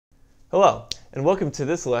Hello, and welcome to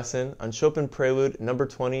this lesson on Chopin Prelude number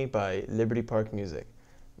 20 by Liberty Park Music.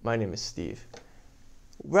 My name is Steve.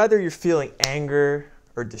 Whether you're feeling anger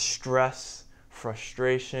or distress,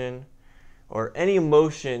 frustration, or any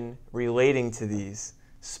emotion relating to these,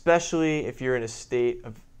 especially if you're in a state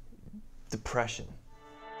of depression,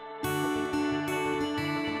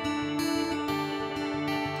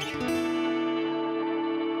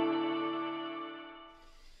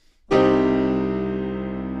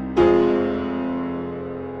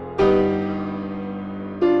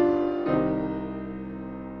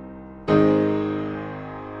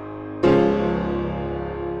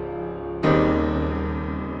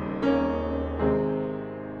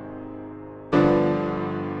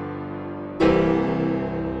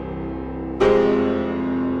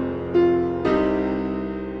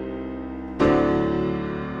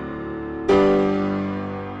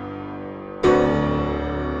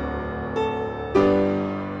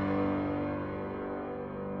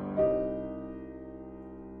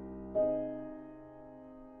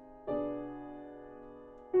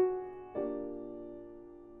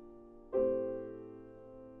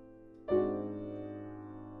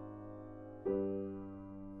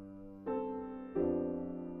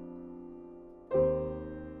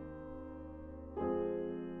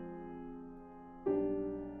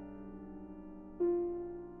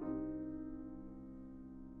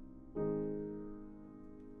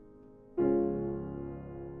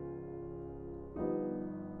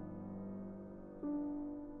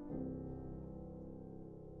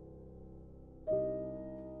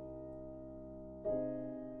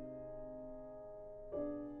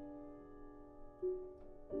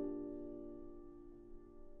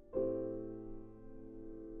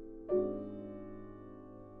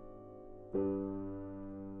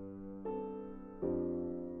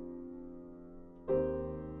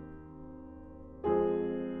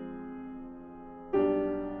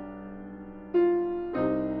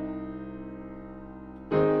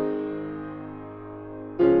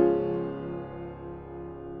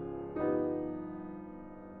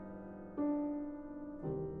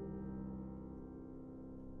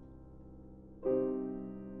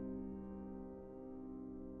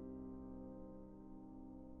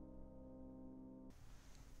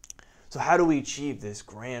 so how do we achieve this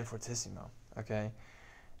grand fortissimo? Okay,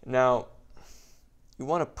 now you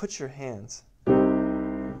want to put your hands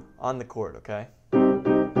on the chord. Okay,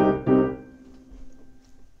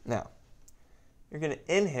 now you're going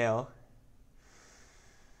to inhale,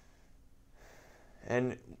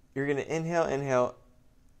 and you're going to inhale,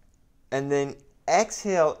 and then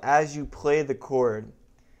exhale as you play the chord,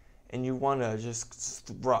 and you want to just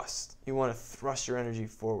thrust. You want to thrust your energy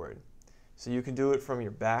forward. So you can do it from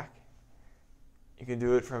your back. You can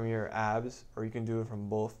do it from your abs, or you can do it from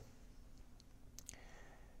both.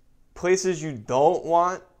 Places you don't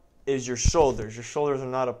want is your shoulders. Your shoulders are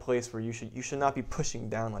not a place where you should not be pushing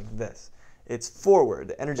down like this. It's forward.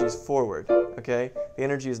 The energy is forward, okay? The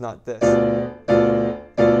energy is not this.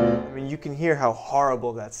 I mean, you can hear how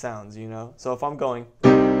horrible that sounds, you know? So if I'm going,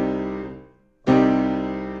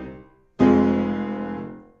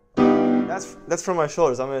 that's from my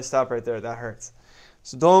shoulders. I'm going to stop right there. That hurts.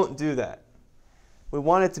 So don't do that. We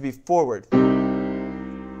want it to be forward.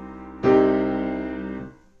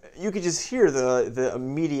 You could just hear the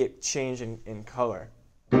immediate change in color.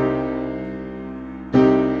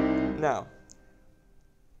 Now,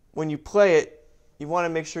 when you play it, you want to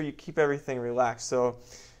make sure you keep everything relaxed. So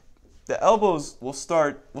the elbows will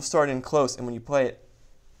start in close, and when you play it,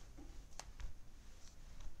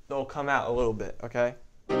 they'll come out a little bit, okay?